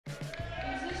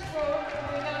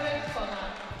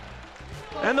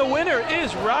And the winner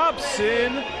is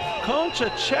Robson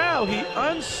Conceição. He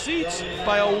unseats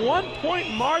by a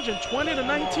 1-point margin,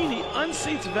 20-19. He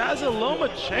unseats Vasyl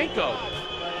Lomachenko.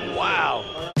 Wow.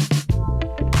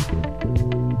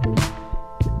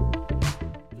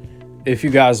 If you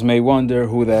guys may wonder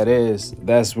who that is,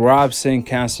 that's Robson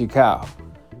Conceição,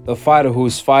 the fighter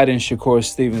who's fighting Shakur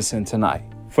Stevenson tonight.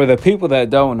 For the people that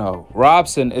don't know,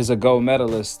 Robson is a gold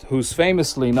medalist who's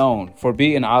famously known for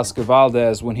beating Oscar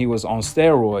Valdez when he was on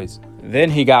steroids. Then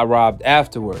he got robbed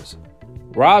afterwards.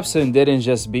 Robson didn't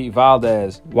just beat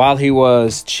Valdez while he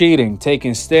was cheating,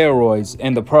 taking steroids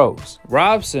in the pros.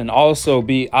 Robson also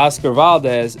beat Oscar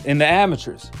Valdez in the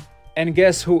amateurs. And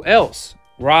guess who else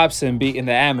Robson beat in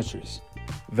the amateurs?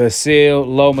 Vasyl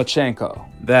Lomachenko.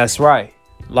 That's right.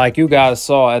 Like you guys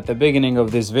saw at the beginning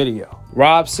of this video,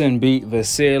 Robson beat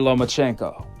Vasyl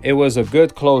Lomachenko. It was a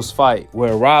good close fight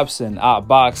where Robson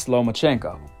outboxed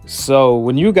Lomachenko. So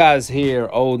when you guys hear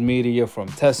old media from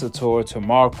Tessitore to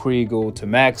Mark Kriegel to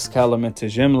Max Kellerman to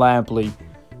Jim Lampley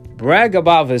brag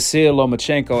about Vasyl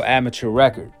Lomachenko amateur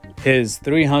record, his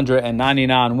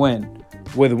 399 win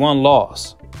with 1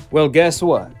 loss. Well, guess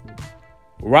what?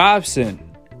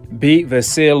 Robson beat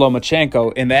Vasyl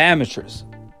Lomachenko in the amateurs.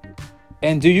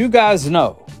 And do you guys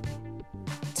know,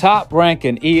 Top Rank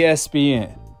and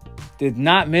ESPN did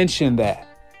not mention that,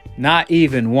 not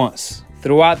even once,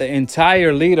 throughout the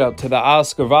entire lead up to the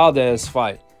Oscar Valdez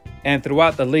fight and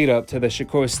throughout the lead up to the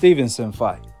Shakur Stevenson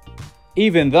fight.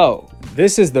 Even though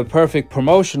this is the perfect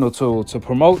promotional tool to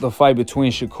promote the fight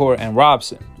between Shakur and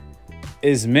Robson,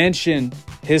 is mention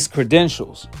his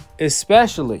credentials,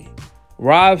 especially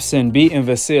Robson beating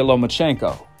Vasyl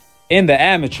Lomachenko in the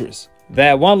amateurs.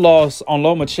 That 1 loss on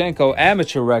Lomachenko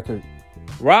amateur record,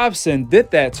 Robson did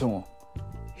that to him.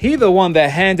 He the one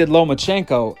that handed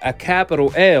Lomachenko a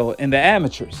capital L in the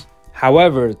amateurs.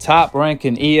 However, Top Rank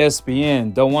and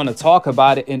ESPN don't want to talk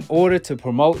about it in order to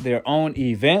promote their own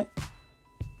event.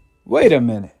 Wait a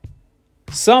minute.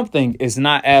 Something is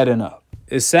not adding up.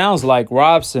 It sounds like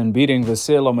Robson beating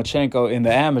Vasyl Lomachenko in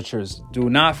the amateurs do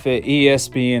not fit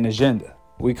ESPN agenda.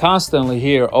 We constantly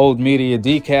hear old media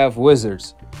decaf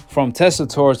wizards, from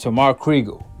Tessitore to Mark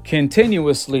Kriegel,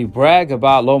 continuously brag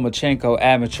about Lomachenko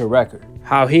amateur record,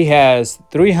 how he has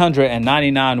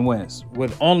 399 wins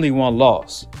with only 1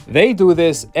 loss. They do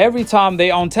this every time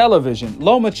they on television.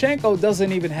 Lomachenko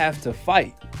doesn't even have to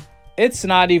fight. It's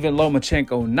not even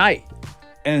Lomachenko night.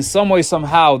 And some way,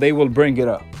 somehow, they will bring it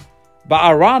up. But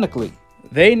ironically,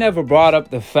 they never brought up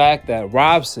the fact that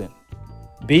Robson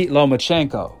beat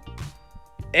Lomachenko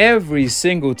every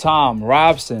single time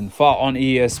Robson fought on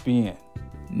ESPN.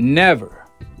 Never.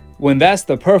 When that's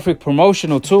the perfect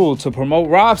promotional tool to promote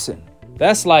Robson.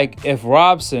 That's like if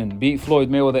Robson beat Floyd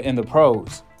Mayweather in the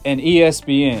pros and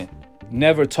ESPN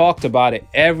never talked about it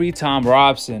every time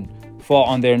Robson fought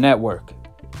on their network.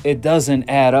 It doesn't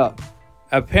add up.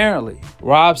 Apparently,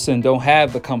 Robson don't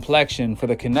have the complexion for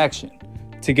the connection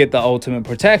to get the ultimate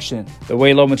protection the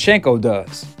way Lomachenko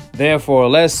does. Therefore,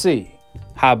 let's see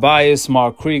how biased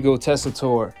Mark Kriegel,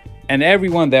 Tessitore, and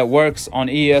everyone that works on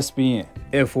ESPN,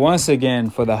 if once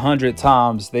again for the 100th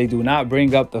times they do not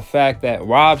bring up the fact that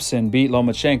Robson beat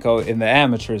Lomachenko in the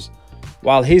amateurs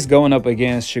while he's going up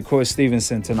against Shakur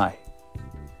Stevenson tonight.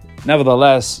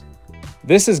 Nevertheless,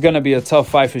 this is going to be a tough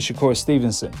fight for Shakur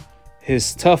Stevenson,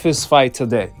 his toughest fight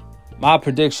today. My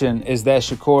prediction is that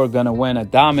Shakur going to win a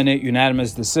dominant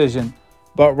unanimous decision,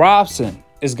 but Robson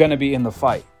is going to be in the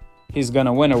fight. He's going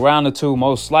to win a round or 2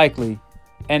 most likely,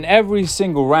 and every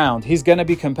single round he's going to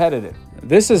be competitive.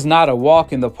 This is not a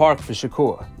walk in the park for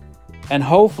Shakur. And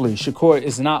hopefully Shakur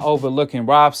is not overlooking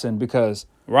Robson, because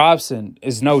Robson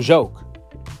is no joke.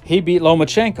 He beat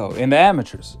Lomachenko in the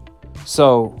amateurs.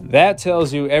 So that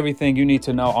tells you everything you need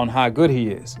to know on how good he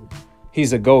is.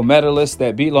 He's a gold medalist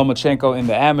that beat Lomachenko in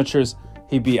the amateurs.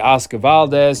 He beat Oscar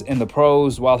Valdez in the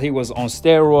pros while he was on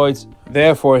steroids.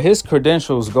 Therefore, his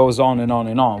credentials goes on and on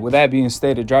and on. With that being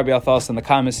stated, drop your thoughts in the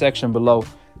comment section below,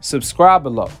 subscribe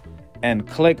below, and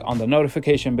click on the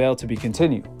notification bell to be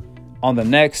continued on the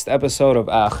next episode of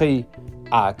Akhi,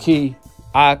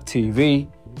 TV.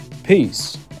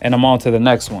 Peace, and I'm on to the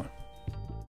next one.